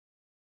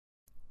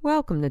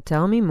Welcome to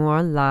Tell Me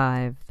More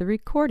Live, the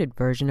recorded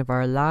version of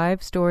our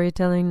live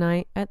storytelling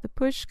night at the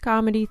Push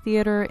Comedy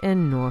Theater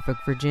in Norfolk,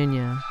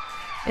 Virginia.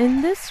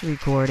 In this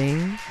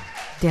recording,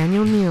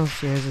 Daniel Neal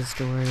shares a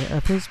story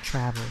of his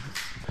travels.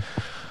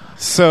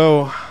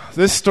 So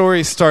this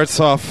story starts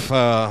off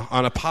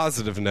on a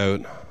positive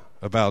note.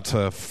 About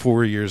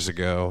 4 years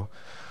ago,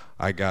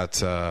 I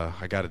got a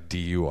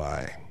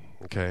DUI.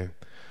 Okay,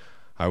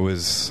 I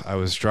was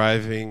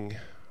driving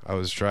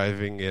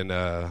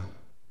in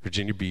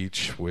Virginia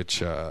Beach,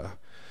 which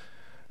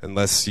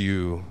unless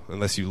you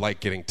like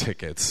getting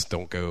tickets,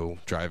 don't go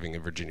driving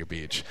in Virginia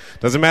Beach.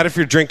 Doesn't matter if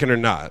you're drinking or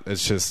not.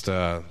 It's just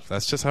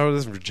that's just how it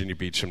is in Virginia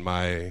Beach in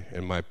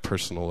my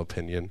personal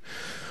opinion.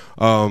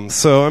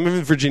 So I'm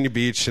in Virginia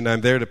Beach, and I'm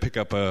there to pick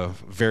up a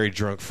very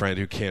drunk friend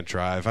who can't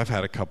drive. I've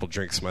had a couple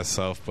drinks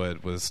myself,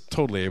 but was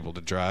totally able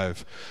to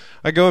drive.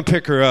 I go and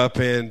pick her up,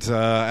 and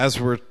as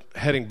we're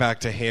heading back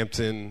to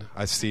Hampton,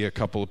 I see a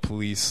couple of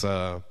police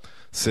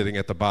sitting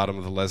at the bottom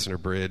of the Lesnar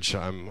Bridge.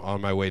 I'm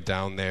on my way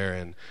down there,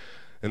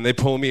 and they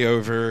pull me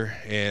over,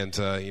 and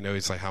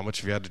he's like, "How much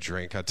have you had to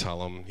drink?" I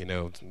tell him,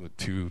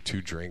 two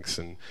drinks,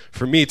 and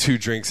for me, 2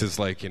 drinks is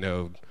like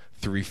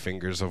 3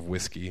 fingers of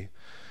whiskey.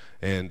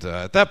 And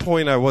at that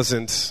point, I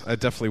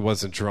definitely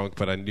wasn't drunk,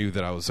 but I knew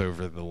that I was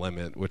over the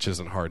limit, which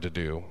isn't hard to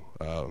do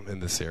in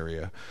this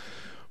area.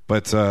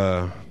 But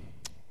the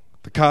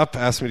cop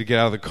asked me to get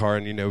out of the car,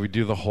 and we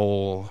do the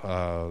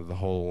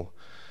whole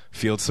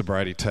field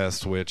sobriety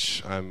test,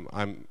 which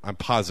I'm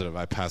positive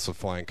I passed with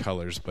flying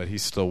colors, but he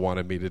still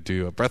wanted me to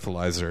do a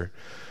breathalyzer.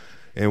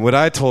 And what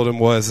I told him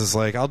was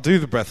like, I'll do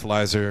the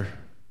breathalyzer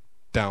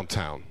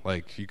downtown.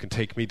 Like, you can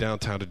take me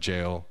downtown to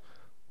jail,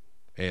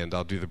 and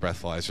I'll do the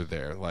breathalyzer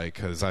there,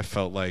 because I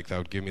felt like that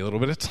would give me a little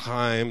bit of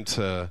time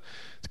to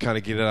kind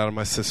of get it out of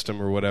my system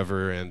or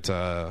whatever, and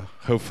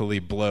hopefully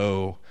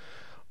blow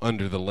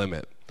under the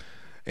limit.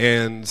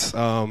 And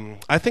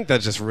I think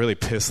that just really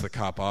pissed the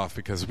cop off,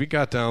 because we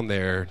got down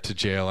there to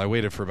jail. I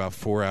waited for about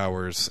 4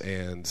 hours,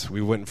 and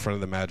we went in front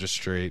of the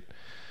magistrate,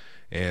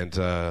 and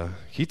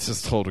he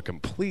just told a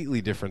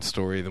completely different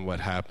story than what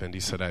happened. He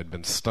said I had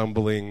been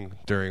stumbling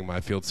during my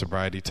field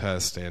sobriety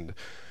test, and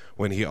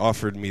when he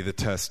offered me the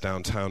test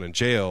downtown in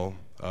jail,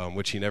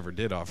 which he never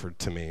did offer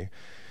to me,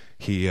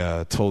 he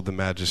told the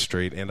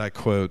magistrate, and I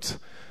quote,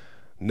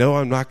 "No,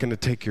 I'm not going to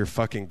take your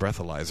fucking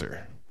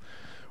breathalyzer."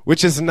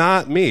 Which is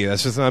not me.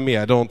 That's just not me.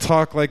 I don't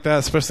talk like that,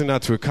 especially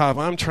not to a cop.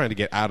 I'm trying to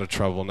get out of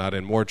trouble, not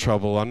in more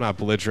trouble. I'm not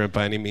belligerent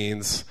by any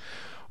means.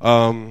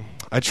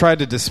 I tried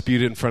to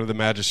dispute it in front of the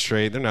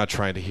magistrate. They're not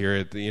trying to hear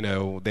it.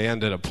 They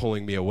ended up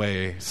pulling me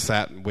away,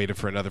 sat and waited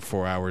for another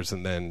 4 hours,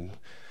 and then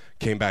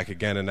came back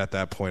again. And at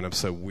that point, I'm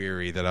so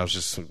weary that I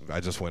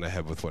just went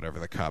ahead with whatever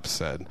the cops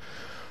said.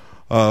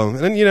 And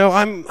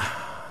then,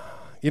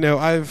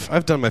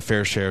 I've done my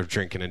fair share of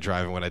drinking and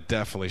driving when I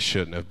definitely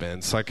shouldn't have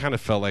been. So I kind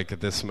of felt like at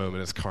this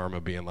moment it's karma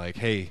being like,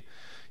 hey,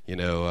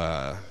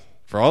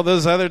 for all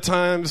those other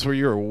times where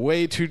you were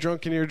way too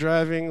drunk and you're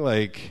driving,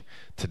 like,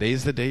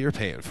 today's the day you're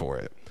paying for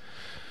it.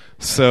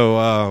 So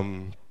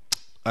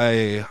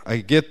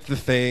I get the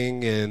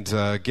thing and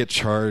get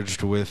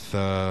charged with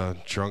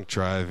drunk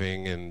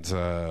driving, and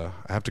I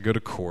have to go to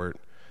court.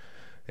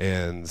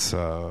 And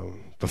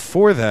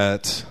before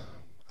that,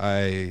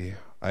 I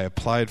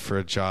applied for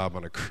a job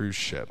on a cruise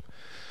ship.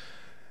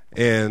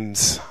 And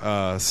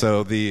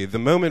so the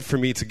moment for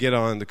me to get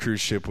on the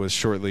cruise ship was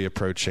shortly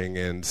approaching,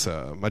 and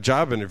my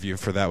job interview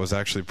for that was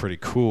actually pretty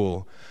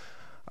cool.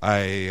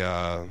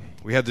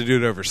 We had to do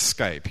it over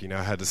Skype.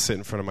 I had to sit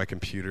in front of my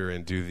computer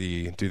and do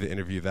the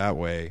interview that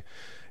way.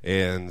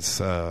 And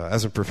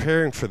as I'm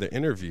preparing for the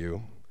interview,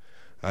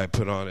 I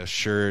put on a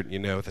shirt,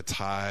 with a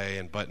tie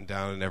and button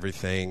down and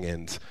everything,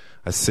 and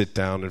I sit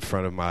down in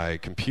front of my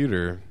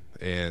computer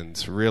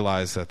and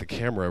realize that the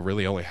camera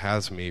really only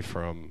has me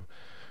from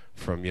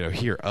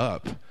here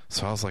up.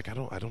 So I was like, I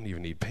don't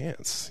even need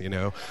pants.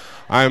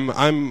 I'm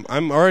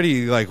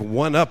already like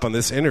one up on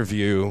this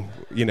interview.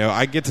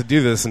 I get to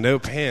do this no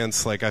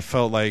pants. Like, I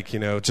felt like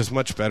just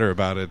much better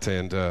about it.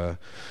 And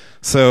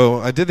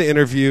so I did the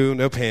interview,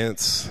 no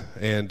pants,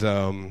 and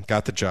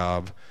got the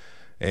job.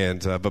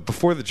 And but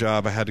before the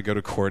job, I had to go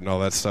to court and all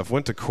that stuff.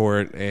 Went to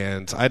court,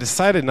 and I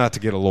decided not to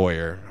get a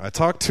lawyer. I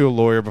talked to a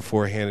lawyer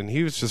beforehand, and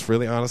he was just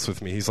really honest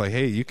with me. He's like,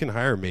 "Hey, you can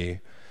hire me,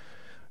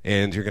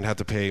 and you're going to have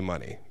to pay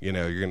money.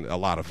 A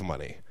lot of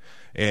money.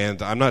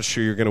 And I'm not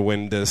sure you're going to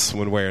win this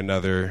one way or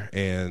another."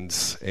 And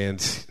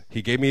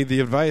he gave me the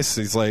advice.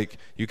 He's like,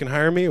 "You can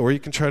hire me, or you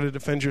can try to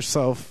defend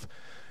yourself.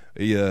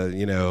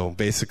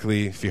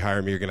 Basically, if you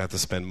hire me, you're going to have to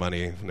spend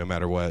money no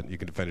matter what. You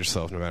can defend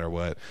yourself no matter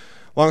what."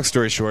 Long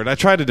story short, I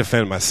tried to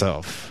defend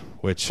myself,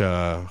 which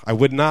I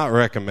would not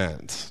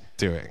recommend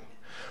doing.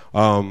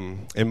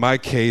 In my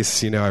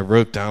case, I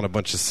wrote down a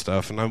bunch of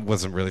stuff, and I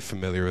wasn't really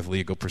familiar with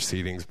legal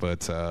proceedings,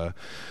 but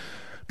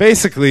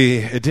basically,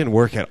 it didn't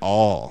work at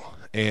all.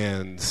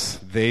 And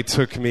they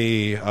took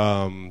me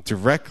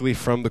directly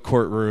from the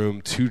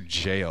courtroom to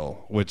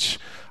jail, which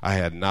I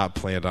had not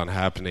planned on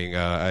happening.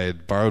 I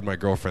had borrowed my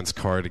girlfriend's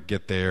car to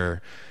get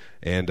there,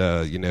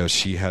 And,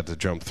 she had to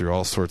jump through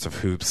all sorts of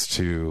hoops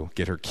to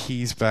get her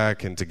keys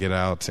back and to get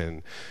out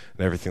and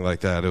everything like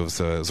that. It was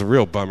a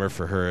real bummer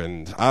for her,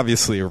 and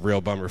obviously a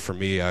real bummer for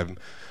me. I'm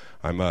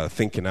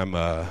thinking I'm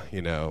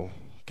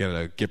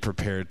gonna get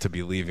prepared to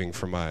be leaving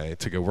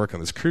to go work on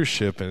this cruise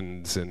ship,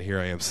 and here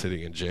I am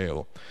sitting in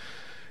jail.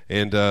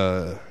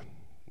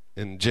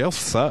 And jail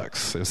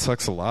sucks. It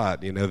sucks a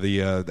lot.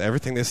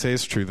 Everything they say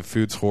is true. The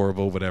food's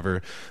horrible,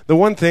 whatever. The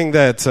one thing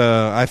that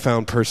I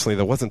found personally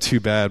that wasn't too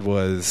bad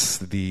was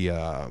the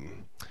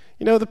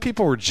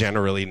people were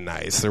generally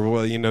nice. There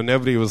were,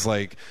 nobody was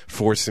like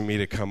forcing me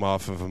to come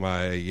off of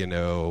my,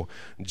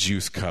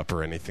 juice cup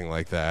or anything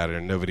like that, or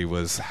nobody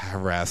was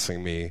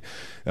harassing me.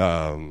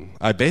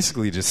 I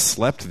basically just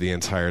slept the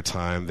entire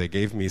time. They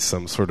gave me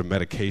some sort of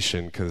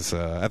medication because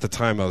at the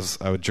time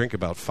I would drink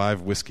about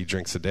 5 whiskey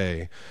drinks a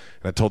day.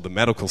 And I told the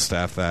medical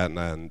staff that,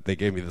 and they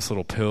gave me this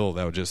little pill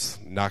that would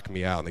just knock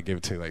me out, and they gave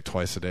it to me like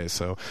twice a day.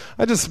 So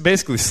I just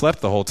basically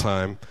slept the whole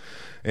time.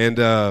 And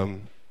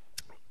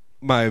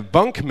my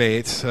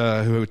bunkmate,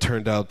 who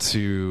turned out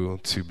to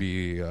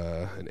be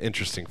an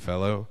interesting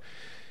fellow,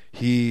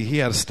 he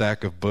had a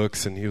stack of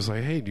books, and he was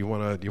like, "Hey, do you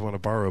want to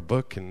borrow a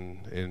book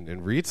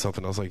and read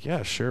something?" I was like,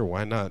 "Yeah, sure.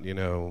 Why not?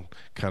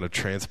 Kind of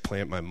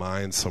transplant my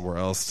mind somewhere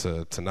else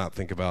to not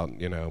think about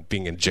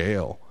being in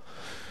jail."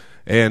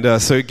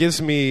 And so it gives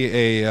me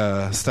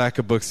a stack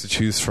of books to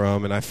choose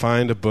from, and I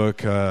find a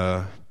book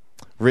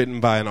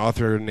written by an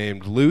author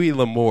named Louis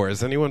L'Amour.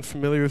 Is anyone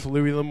familiar with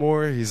Louis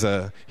L'Amour? He's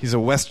a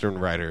Western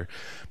writer.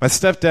 My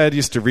stepdad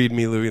used to read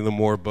me Louis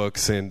L'Amour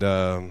books, and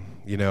I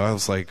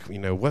was like,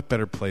 what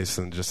better place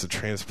than just to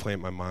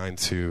transplant my mind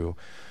to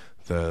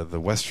the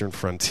Western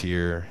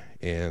frontier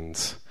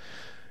and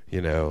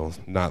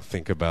not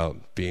think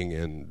about being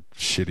in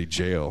shitty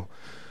jail.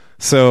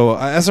 So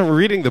as I'm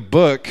reading the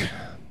book,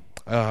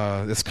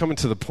 it's coming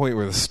to the point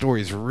where the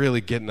story's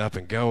really getting up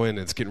and going.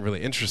 It's getting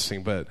really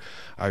interesting, but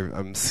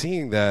I'm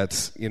seeing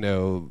that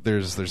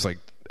there's like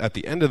at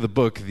the end of the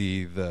book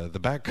the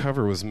back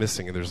cover was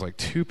missing, and there's like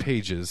two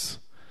pages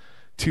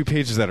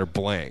that are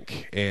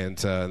blank, and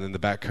then the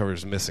back cover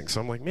is missing.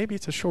 So I'm like, maybe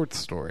it's a short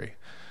story.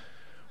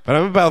 But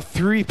I'm about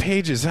 3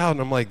 pages out, and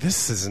I'm like,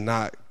 this is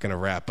not going to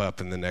wrap up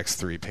in the next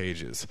 3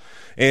 pages.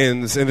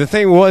 And the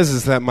thing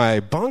is that my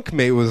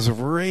bunkmate was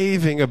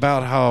raving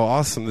about how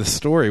awesome this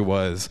story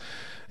was,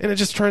 and it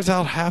just turns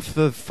out half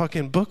the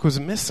fucking book was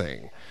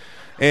missing.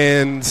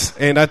 And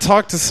I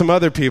talked to some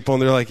other people,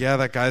 and they're like, yeah,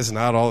 that guy's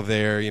not all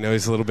there.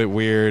 He's a little bit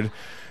weird.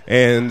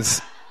 And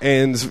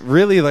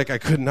really, like, I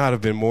could not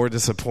have been more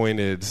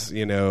disappointed,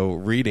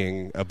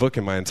 reading a book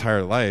in my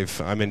entire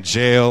life. I'm in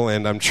jail,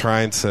 and I'm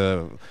trying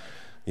to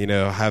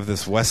have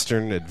this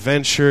Western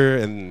adventure,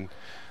 and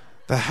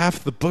the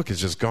half the book is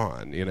just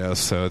gone,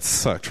 so it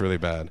sucked really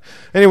bad.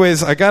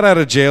 Anyways, I got out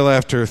of jail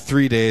after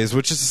 3 days,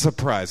 which is a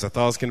surprise. I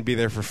thought I was going to be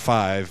there for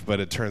 5, but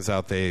it turns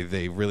out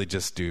they really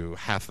just do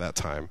half that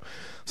time.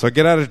 So I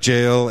get out of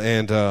jail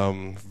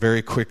and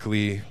very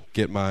quickly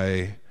get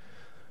my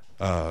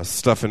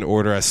stuff in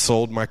order. I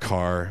sold my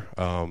car,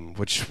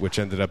 which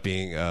ended up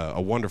being a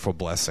wonderful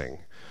blessing.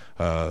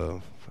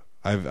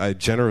 I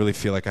generally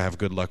feel like I have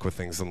good luck with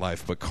things in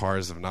life, but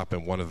cars have not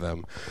been one of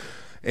them.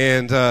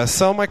 And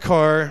sell my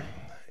car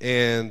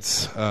and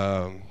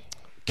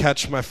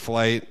catch my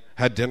flight.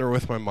 Had dinner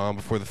with my mom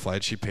before the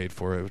flight. She paid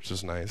for it, which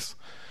was nice.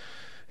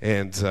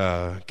 And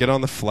get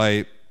on the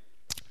flight,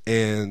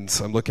 and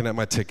I'm looking at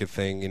my ticket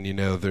thing, and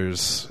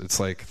it's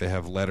like they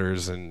have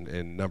letters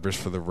and numbers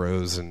for the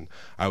rows, and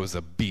I was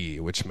a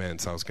B, which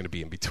meant I was going to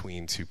be in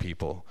between 2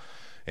 people.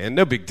 And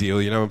no big deal,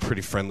 I'm a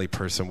pretty friendly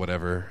person,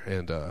 whatever.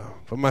 And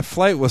but my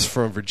flight was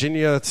from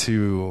Virginia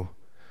to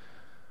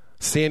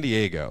San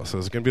Diego, so it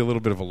was going to be a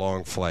little bit of a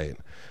long flight.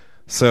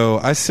 So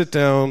I sit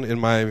down in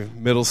my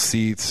middle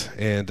seat,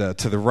 and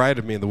to the right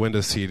of me in the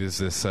window seat is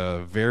this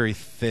very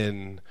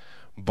thin,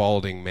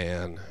 balding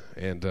man,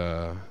 and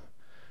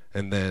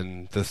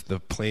then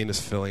the plane is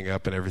filling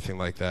up and everything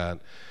like that.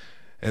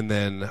 And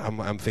then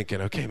I'm thinking,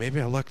 okay, maybe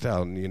I lucked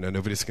out, and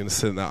nobody's going to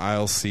sit in the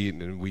aisle seat,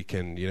 and we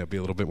can be a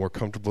little bit more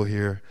comfortable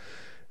here.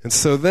 And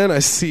so then I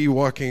see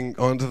walking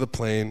onto the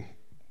plane,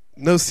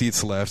 no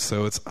seats left,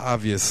 so it's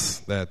obvious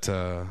that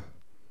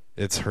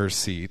it's her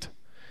seat,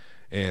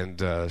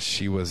 and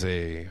she was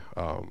a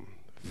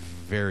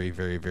very,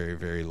 very, very,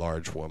 very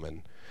large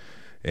woman.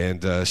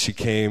 And she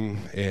came,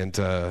 and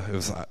it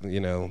was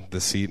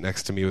the seat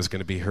next to me was going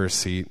to be her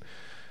seat.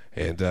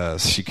 And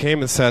she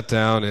came and sat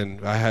down,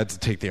 and I had to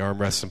take the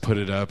armrest and put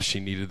it up. She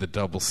needed the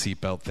double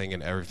seatbelt thing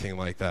and everything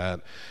like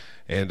that.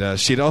 And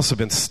she'd also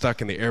been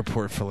stuck in the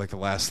airport for like the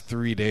last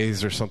 3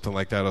 days or something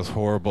like that. It was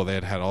horrible. They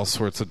had all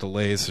sorts of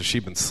delays, so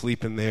she'd been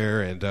sleeping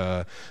there.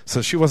 And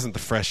so she wasn't the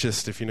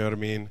freshest, if you know what I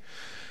mean.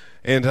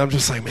 And I'm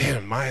just like,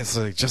 man, it's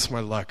like just my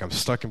luck. I'm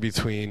stuck in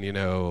between,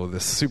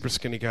 this super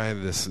skinny guy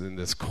and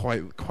this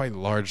quite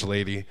large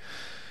lady.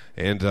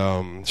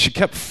 And she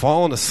kept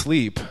falling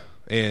asleep.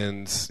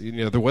 And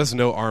there was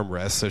no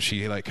armrest, so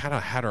she like kind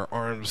of had her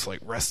arms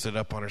like rested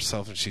up on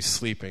herself, and she's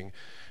sleeping.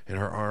 and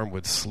her arm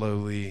would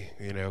slowly,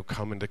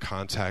 come into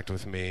contact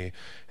with me,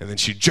 and then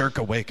she'd jerk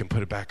awake and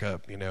put it back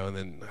up, and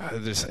then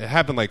it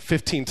happened like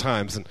 15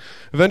 times, and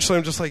eventually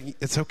I'm just like,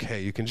 it's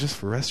okay, you can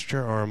just rest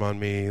your arm on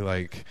me,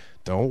 like,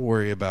 don't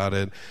worry about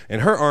it.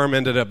 And her arm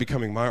ended up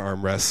becoming my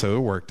armrest, so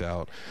it worked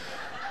out.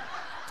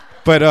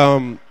 But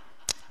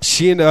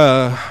she and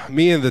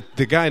me and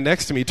the guy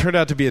next to me turned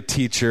out to be a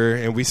teacher,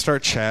 and we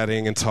start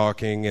chatting and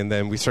talking, and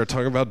then we start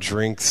talking about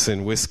drinks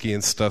and whiskey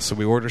and stuff. So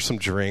we order some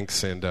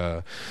drinks, and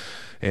of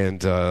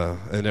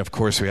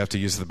course we have to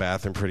use the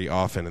bathroom pretty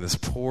often. And this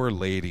poor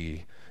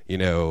lady,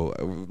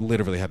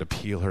 literally had to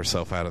peel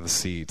herself out of the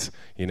seat,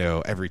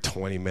 every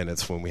 20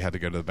 minutes when we had to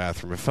go to the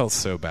bathroom. It felt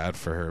so bad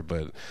for her,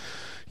 but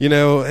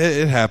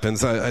it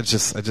happens. I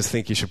just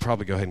think you should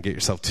probably go ahead and get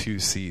yourself 2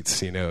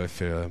 seats,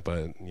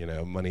 but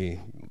money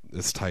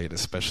is tight,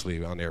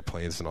 especially on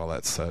airplanes and all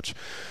that such.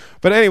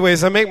 But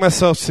anyways, I make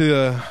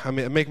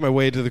my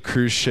way to the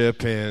cruise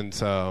ship, and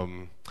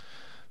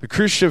the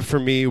cruise ship for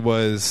me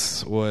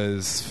was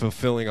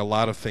fulfilling a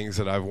lot of things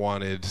that I've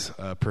wanted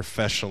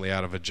professionally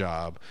out of a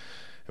job.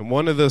 And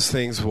one of those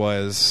things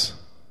was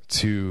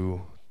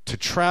to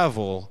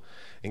travel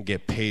and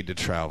get paid to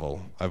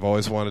travel. I've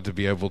always wanted to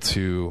be able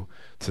to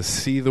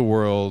see the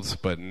world,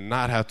 but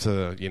not have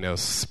to,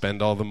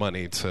 spend all the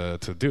money to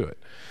do it.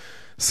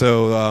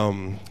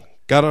 So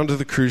got onto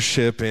the cruise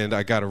ship, and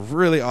I got a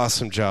really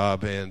awesome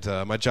job. And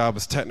my job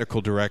was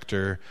technical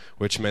director,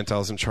 which meant I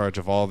was in charge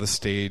of all the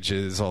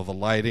stages, all the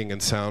lighting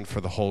and sound for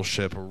the whole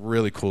ship. A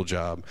really cool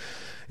job.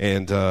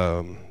 And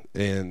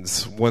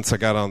once I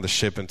got on the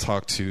ship and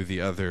talked to the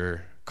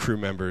other crew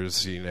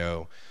members,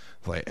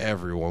 like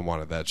everyone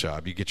wanted that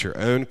job. You get your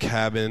own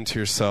cabin to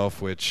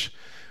yourself, which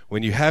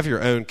when you have your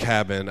own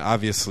cabin,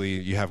 obviously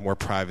you have more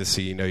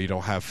privacy. You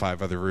don't have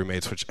 5 other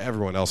roommates, which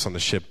everyone else on the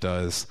ship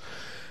does.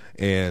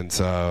 And,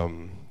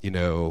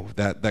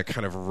 that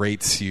kind of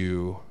rates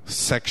you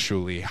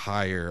sexually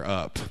higher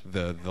up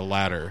the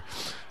ladder.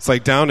 It's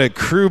like down at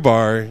Crew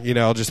Bar,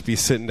 I'll just be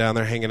sitting down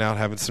there hanging out,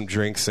 having some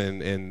drinks,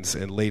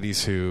 and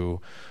ladies who...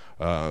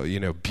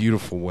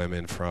 beautiful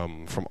women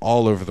from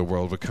all over the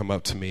world would come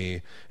up to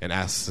me and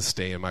ask to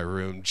stay in my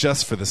room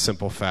just for the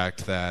simple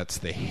fact that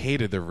they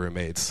hated their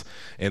roommates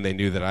and they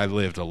knew that I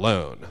lived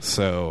alone.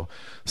 So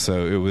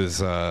it was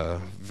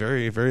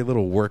very, very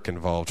little work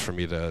involved for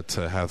me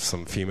to have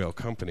some female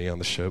company on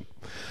the ship.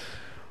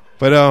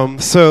 But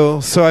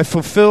so I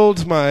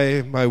fulfilled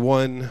my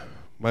one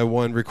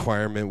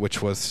requirement,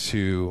 which was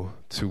to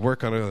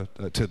work on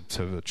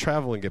to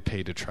travel and get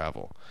paid to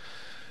travel,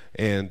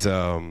 and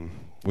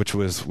which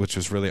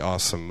was really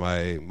awesome.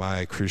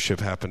 My cruise ship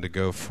happened to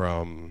go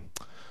from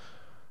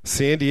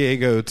San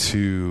Diego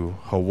to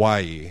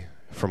Hawaii,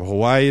 from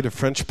Hawaii to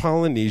French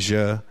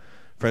Polynesia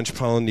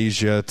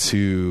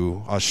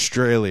to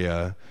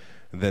Australia,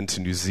 and then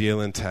to New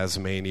Zealand,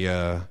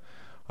 Tasmania,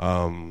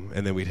 and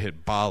then we'd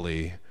hit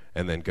Bali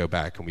and then go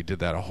back, and we did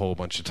that a whole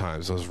bunch of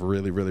times. It was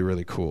really, really,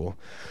 really cool.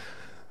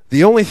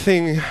 The only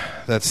thing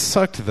that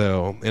sucked,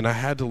 though, and I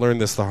had to learn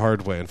this the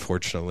hard way,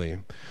 unfortunately,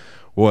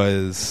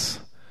 was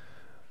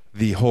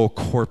the whole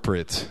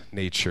corporate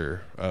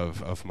nature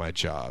of my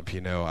job.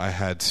 I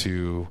had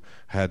to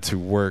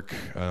work,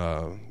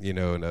 in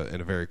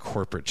a very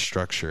corporate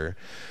structure.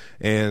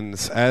 And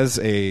as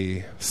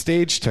a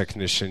stage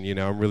technician,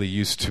 I'm really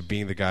used to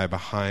being the guy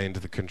behind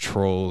the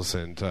controls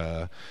and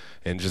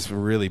just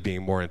really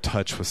being more in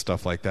touch with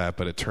stuff like that.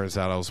 But it turns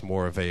out I was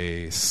more of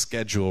a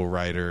schedule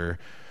writer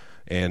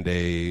and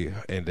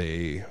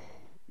a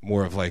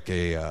more of like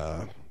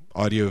a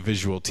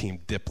audio-visual team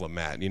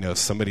diplomat.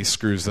 Somebody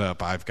screws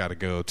up, I've got to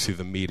go to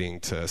the meeting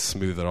to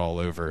smooth it all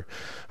over.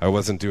 I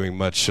wasn't doing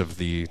much of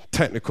the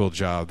technical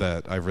job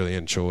that I really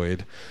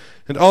enjoyed.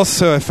 And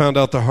also I found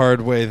out the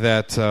hard way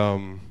that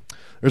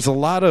there's a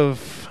lot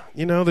of,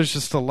 there's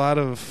just a lot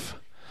of,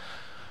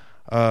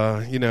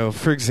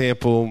 for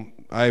example,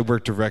 I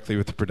worked directly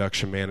with the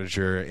production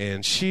manager,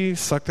 and she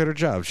sucked at her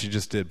job. She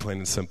just did, plain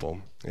and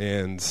simple.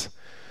 And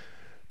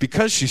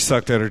because she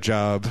sucked at her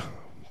job,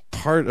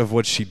 part of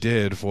what she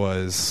did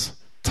was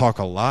talk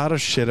a lot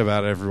of shit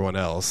about everyone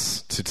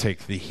else to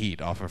take the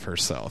heat off of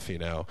herself.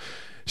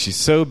 She's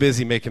so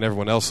busy making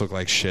everyone else look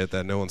like shit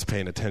that no one's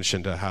paying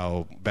attention to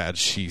how bad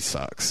she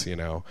sucks.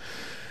 And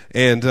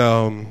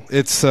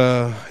it's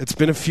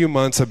been a few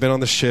months. I've been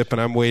on the ship,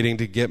 and I'm waiting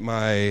to get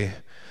my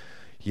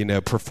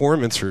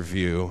performance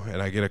review,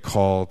 and I get a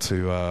call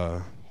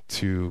to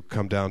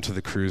come down to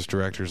the cruise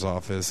director's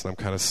office, and I'm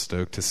kind of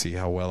stoked to see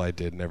how well I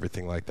did and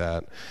everything like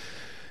that.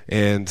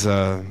 And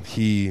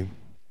he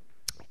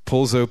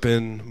pulls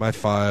open my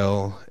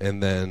file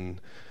and then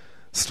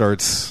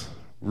starts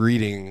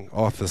reading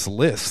off this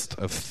list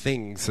of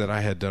things that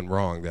I had done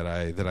wrong, that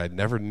I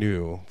never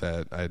knew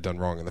that I had done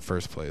wrong in the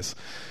first place.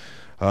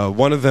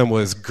 One of them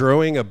was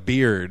growing a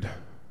beard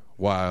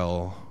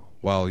while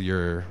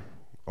you're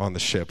on the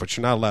ship, which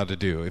you're not allowed to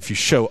do. If you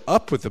show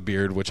up with a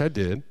beard, which I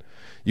did,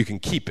 you can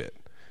keep it.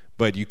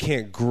 But you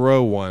can't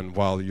grow one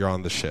while you're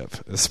on the ship,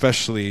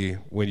 especially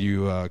when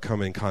you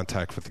come in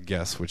contact with the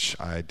guests, which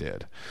I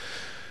did.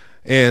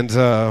 And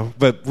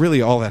but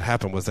really all that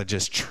happened was I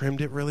just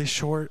trimmed it really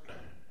short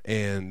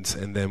and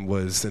then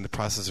was in the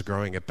process of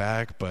growing it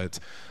back. But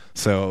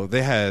so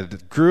they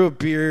had grew a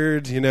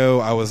beard,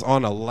 I was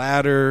on a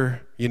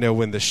ladder,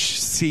 when the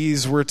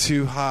seas were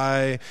too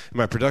high. And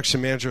my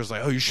production manager was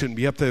like, "Oh, you shouldn't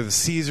be up there. The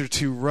seas are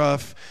too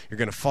rough. You're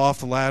going to fall off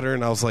the ladder."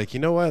 And I was like, "You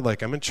know what?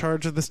 Like, I'm in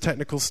charge of this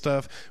technical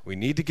stuff. We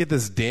need to get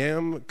this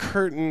damn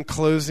curtain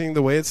closing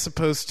the way it's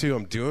supposed to.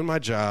 I'm doing my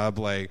job."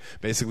 Like,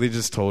 basically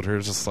just told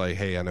her, just like,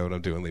 "Hey, I know what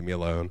I'm doing. Leave me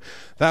alone."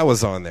 That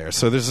was on there.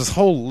 So there's this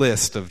whole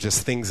list of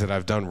just things that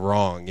I've done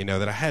wrong,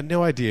 that I had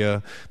no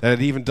idea that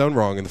I'd even done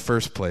wrong in the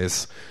first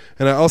place.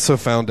 And I also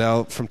found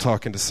out from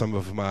talking to some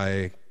of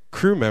my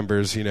crew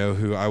members,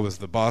 who I was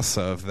the boss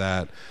of,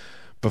 that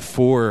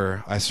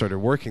before I started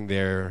working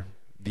there,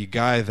 the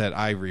guy that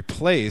I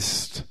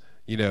replaced,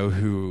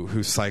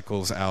 who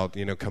cycles out,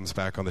 comes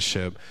back on the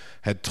ship,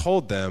 had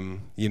told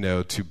them,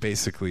 to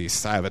basically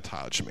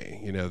sabotage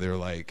me. They're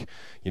like,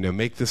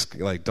 make this,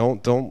 like,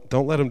 don't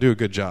let him do a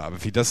good job.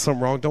 If he does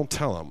something wrong, don't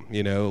tell him,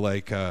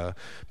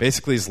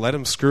 basically just let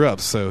him screw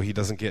up so he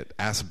doesn't get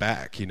asked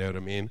back, you know what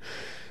I mean?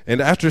 And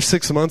after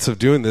 6 months of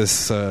doing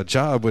this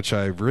job, which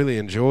I really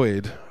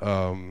enjoyed,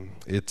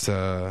 it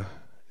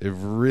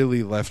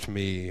really left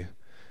me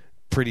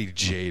pretty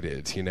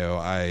jaded.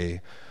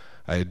 I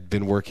had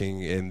been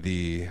working in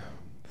the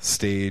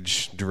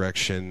stage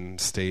direction,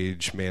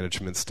 stage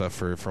management stuff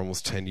for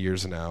almost 10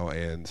 years now,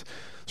 and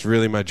it's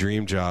really my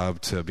dream job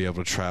to be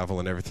able to travel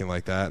and everything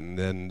like that. And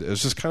then it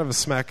was just kind of a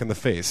smack in the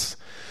face.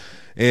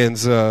 And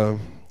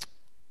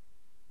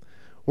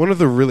one of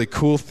the really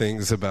cool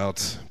things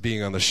about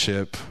being on the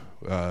ship,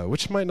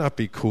 which might not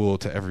be cool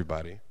to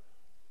everybody,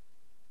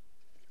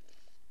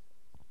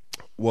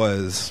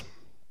 was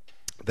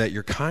that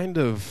you're kind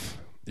of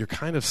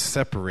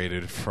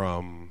separated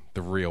from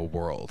the real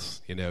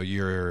world.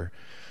 You're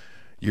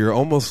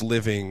almost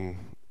living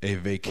a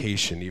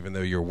vacation even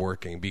though you're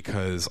working,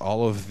 because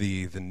all of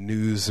the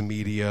news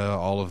media,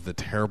 all of the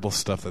terrible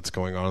stuff that's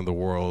going on in the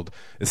world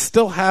is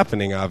still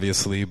happening,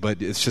 obviously,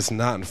 but it's just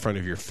not in front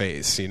of your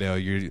face.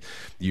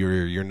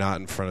 You're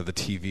not in front of the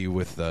TV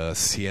with the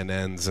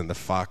CNNs and the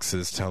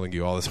Foxes telling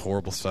you all this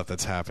horrible stuff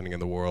that's happening in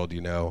the world,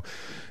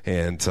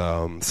 and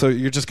so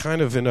you're just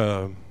kind of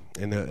on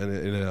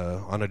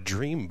a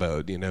dream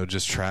boat,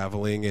 just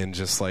traveling and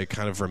just like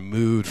kind of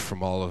removed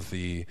from all of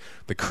the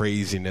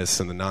craziness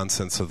and the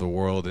nonsense of the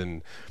world,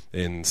 and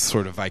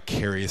sort of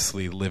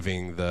vicariously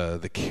living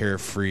the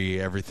carefree,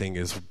 everything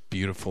is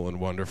beautiful and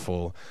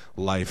wonderful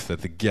life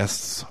that the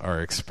guests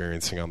are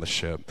experiencing on the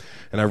ship.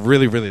 And I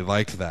really, really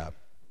liked that.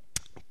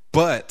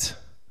 But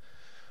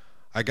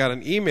I got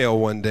an email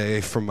one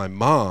day from my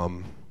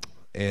mom,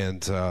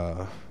 and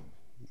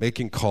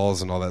making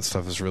calls and all that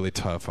stuff is really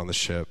tough on the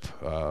ship.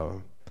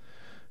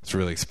 It's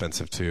really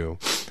expensive too,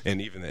 and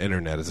even the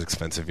internet is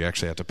expensive. You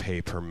actually have to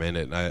pay per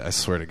minute. And I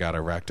swear to God, I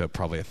racked up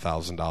probably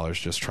 $1,000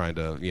 just trying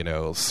to,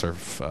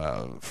 surf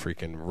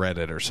freaking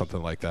Reddit or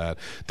something like that.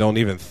 Don't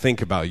even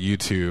think about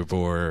YouTube,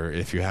 or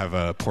if you have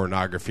a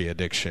pornography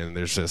addiction,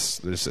 it's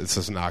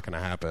just not going to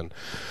happen.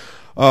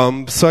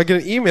 So I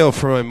get an email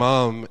from my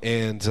mom,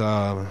 and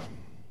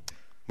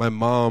my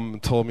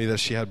mom told me that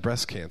she had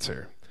breast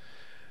cancer.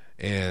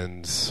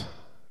 And,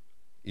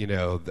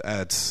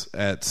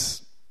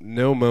 at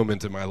no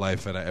moment in my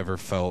life had I ever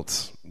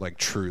felt like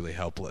truly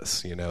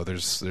helpless.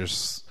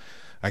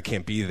 I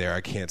can't be there.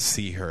 I can't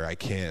see her. I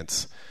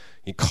can't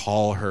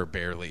call her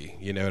barely.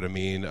 You know what I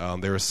mean?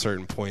 There were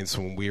certain points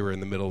when we were in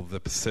the middle of the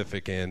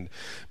Pacific, and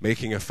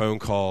making a phone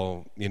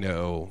call,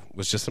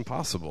 was just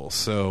impossible.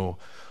 So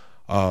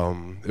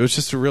it was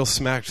just a real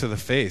smack to the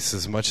face.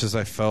 As much as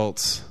I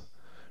felt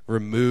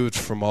removed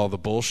from all the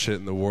bullshit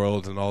in the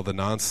world and all the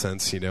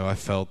nonsense, I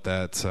felt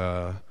that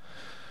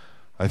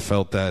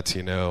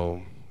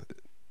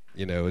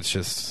it's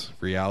just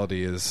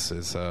reality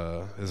is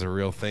a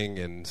real thing,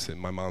 and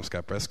my mom's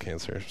got breast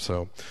cancer.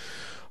 So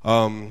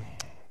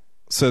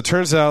it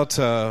turns out,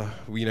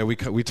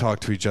 we talk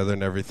to each other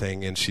and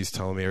everything, and she's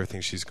telling me everything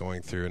she's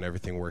going through, and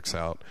everything works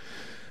out,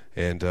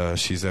 and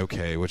she's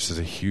okay, which is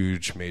a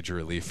huge, major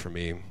relief for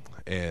me.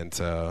 And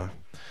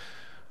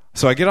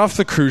so I get off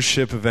the cruise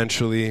ship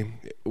eventually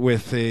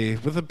with a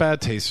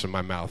bad taste in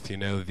my mouth.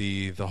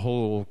 The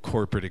whole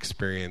corporate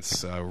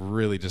experience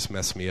really just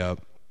messed me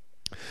up.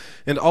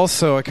 And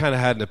also, I kind of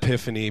had an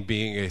epiphany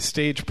being a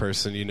stage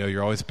person.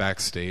 You're always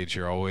backstage.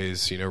 You're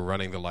always,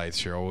 running the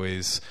lights. You're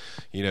always,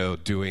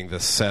 doing the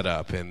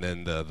setup and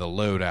then the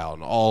loadout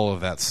and all of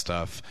that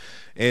stuff.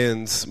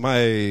 And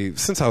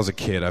since I was a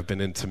kid, I've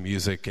been into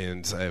music,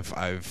 and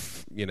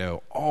I've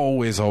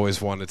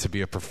always wanted to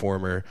be a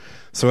performer.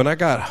 So when I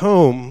got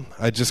home,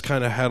 I just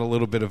kind of had a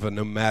little bit of a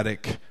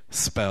nomadic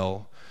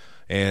spell.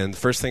 And the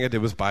first thing I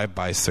did was buy a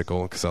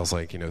bicycle, because I was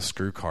like,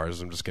 screw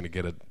cars. I'm just going to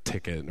get a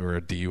ticket or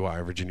a DUI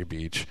in Virginia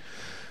Beach.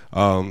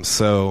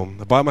 So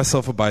I bought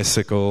myself a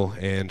bicycle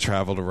and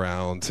traveled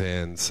around,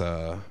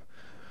 and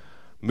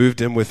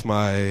moved in with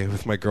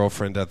my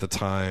girlfriend at the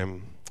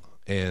time,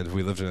 and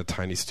we lived in a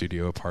tiny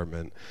studio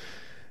apartment.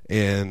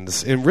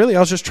 And really,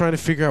 I was just trying to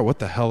figure out what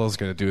the hell I was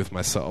going to do with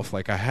myself.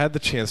 Like, I had the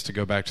chance to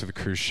go back to the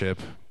cruise ship,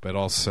 but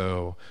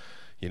also,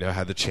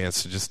 had the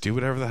chance to just do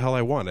whatever the hell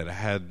I wanted. I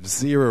had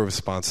zero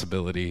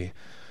responsibility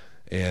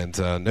and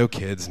no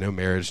kids, no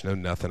marriage, no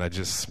nothing. I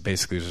just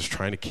basically was just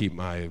trying to keep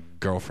my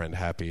girlfriend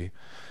happy.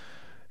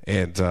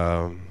 And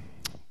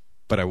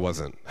but I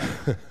wasn't.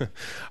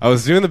 I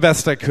was doing the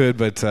best I could,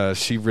 but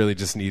she really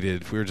just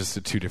needed, we were just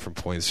at two different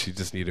points. She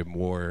just needed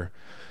more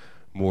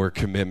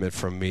commitment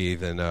from me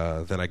than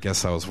I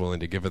guess I was willing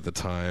to give at the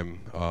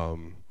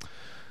time.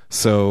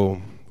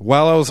 So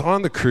while I was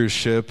on the cruise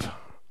ship,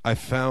 I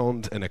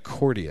found an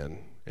accordion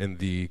in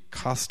the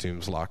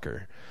costumes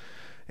locker.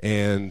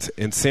 And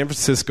in San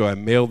Francisco, I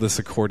mailed this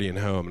accordion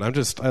home.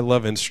 And I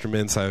love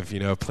instruments. I've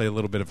played a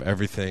little bit of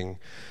everything.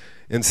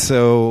 And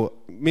so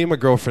me and my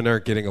girlfriend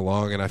aren't getting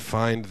along, and I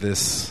find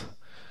this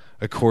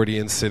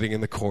accordion sitting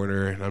in the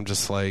corner, and I'm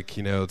just like,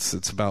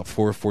 it's about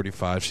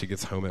 4:45. She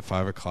gets home at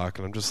 5 o'clock,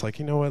 and I'm just like,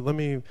 what? Let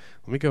me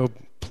go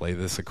play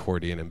this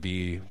accordion and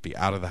be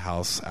out of the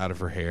house, out of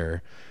her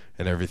hair,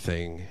 and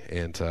everything.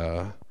 And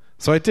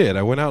so I did.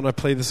 I went out and I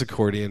played this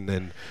accordion,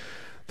 and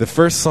the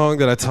first song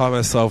that I taught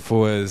myself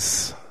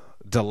was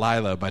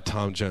Delilah by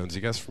Tom Jones.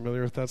 You guys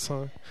familiar with that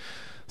song?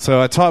 So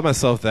I taught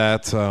myself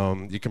that.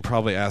 You can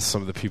probably ask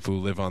some of the people who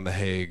live on The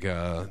Hague.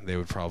 They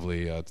would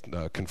probably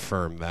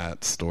confirm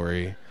that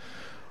story.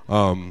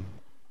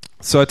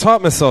 So I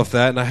taught myself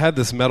that, and I had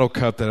this metal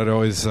cup that I'd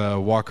always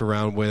walk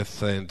around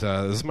with, and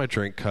this is my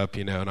drink cup,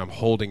 and I'm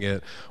holding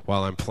it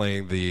while I'm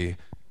playing the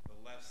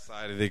left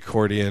side of the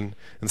accordion,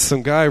 and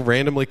some guy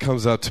randomly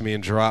comes up to me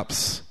and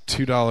drops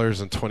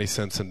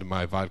 $2.20 into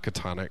my vodka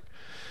tonic.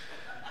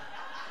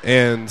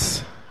 And,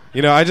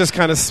 I just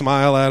kind of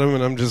smile at him,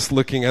 and I'm just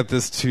looking at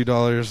this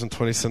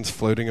 $2.20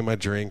 floating in my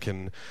drink,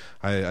 and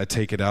I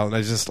take it out, and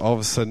I just all of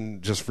a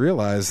sudden just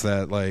realize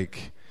that,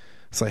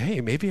 it's like,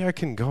 hey, maybe I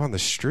can go on the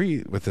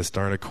street with this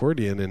darn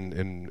accordion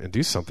and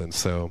do something.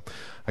 So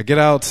I get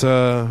out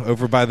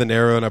over by the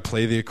Narrow, and I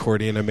play the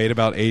accordion. I made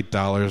about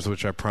 $8,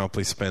 which I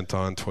promptly spent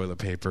on toilet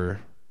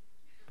paper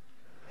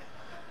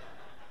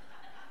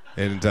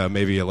and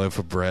maybe a loaf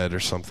of bread or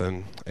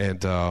something.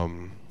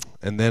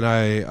 And then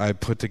I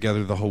put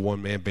together the whole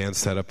one-man band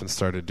setup and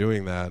started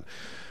doing that.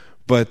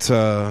 But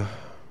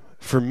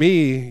for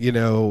me,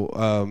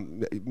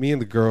 me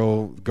and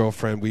the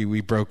girlfriend,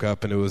 we broke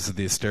up, and it was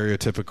the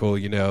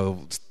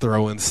stereotypical,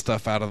 throwing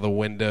stuff out of the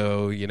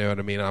window, you know what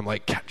I mean? I'm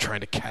like trying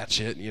to catch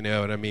it, you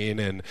know what I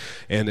mean? And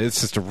it's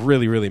just a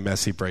really, really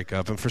messy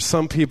breakup. And for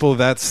some people,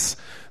 that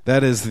is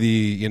that's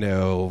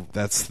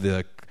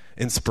the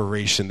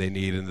inspiration they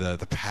need and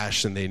the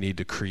passion they need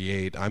to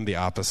create. I'm the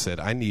opposite.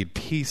 I need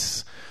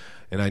peace,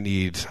 and I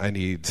need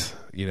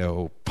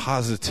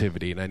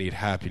positivity, and I need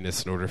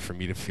happiness in order for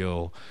me to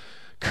feel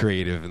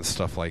creative and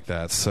stuff like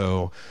that.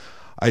 So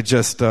I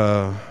just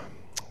got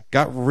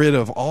rid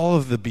of all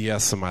of the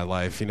BS in my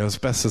life, as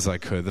best as I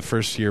could. The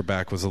first year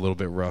back was a little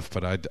bit rough,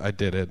 but I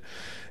did it.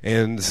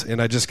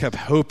 And I just kept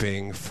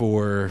hoping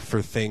for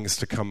things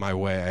to come my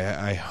way.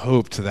 I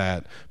hoped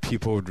that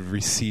people would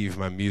receive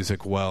my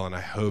music well, and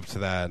I hoped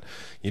that,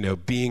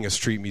 being a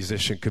street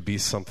musician could be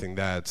something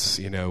that,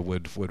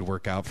 would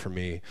work out for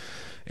me.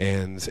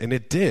 And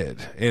it did.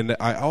 And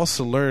I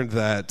also learned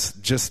that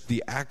just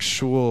the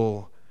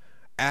actual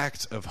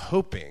act of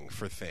hoping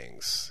for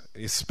things,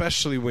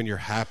 especially when you're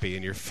happy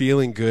and you're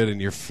feeling good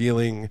and you're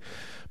feeling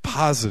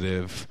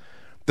positive,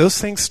 those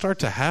things start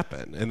to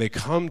happen, and they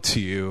come to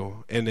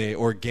you in an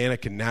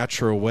organic and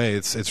natural way.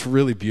 It's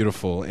really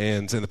beautiful.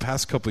 And in the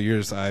past couple of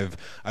years, I've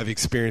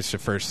experienced it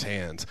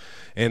firsthand.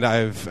 And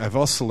I've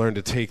also learned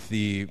to take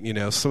the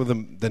some of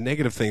the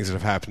negative things that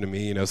have happened to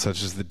me,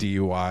 such as the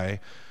DUI,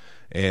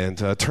 and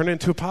turn it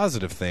into a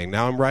positive thing.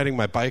 Now I'm riding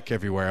my bike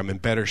everywhere. I'm in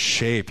better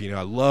shape.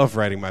 I love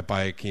riding my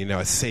bike.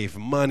 I save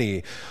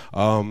money.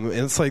 And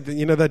it's like,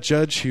 that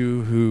judge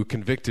who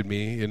convicted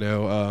me,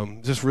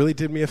 just really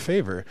did me a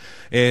favor.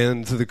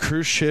 And the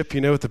cruise ship,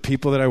 with the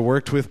people that I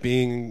worked with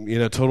being,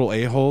 total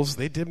a-holes,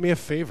 they did me a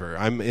favor.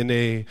 I'm in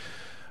a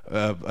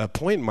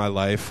point in my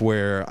life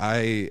where I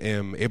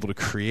am able to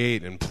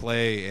create and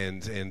play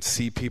and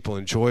see people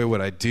enjoy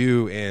what I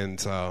do, and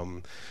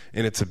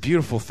it's a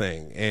beautiful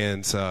thing.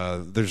 And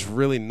there's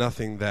really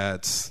nothing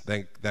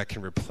that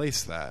can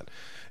replace that.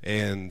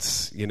 And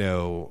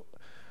the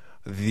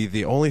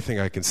only thing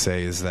I can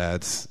say is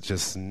that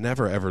just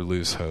never ever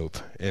lose hope.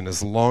 And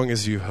as long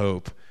as you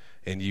hope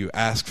and you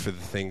ask for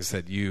the things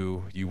that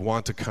you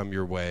want to come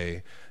your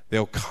way,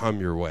 they'll come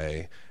your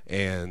way,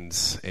 and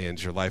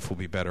your life will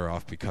be better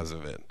off because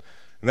of it.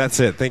 And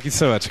that's it. Thank you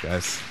so much,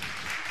 guys.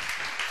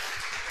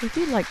 If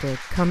you'd like to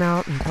come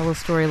out and tell a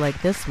story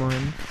like this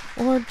one,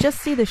 or just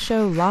see the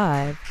show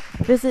live,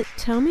 visit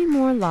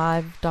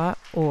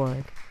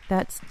tellmemorelive.org.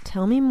 That's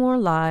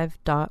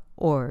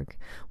tellmemorelive.org,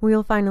 where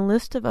you'll find a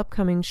list of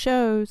upcoming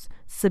shows,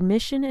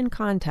 submission and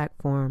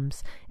contact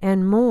forms,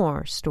 and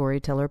more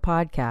Storyteller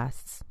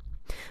podcasts.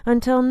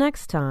 Until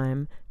next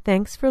time,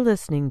 thanks for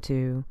listening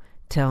to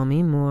Tell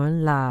Me More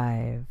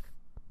Live.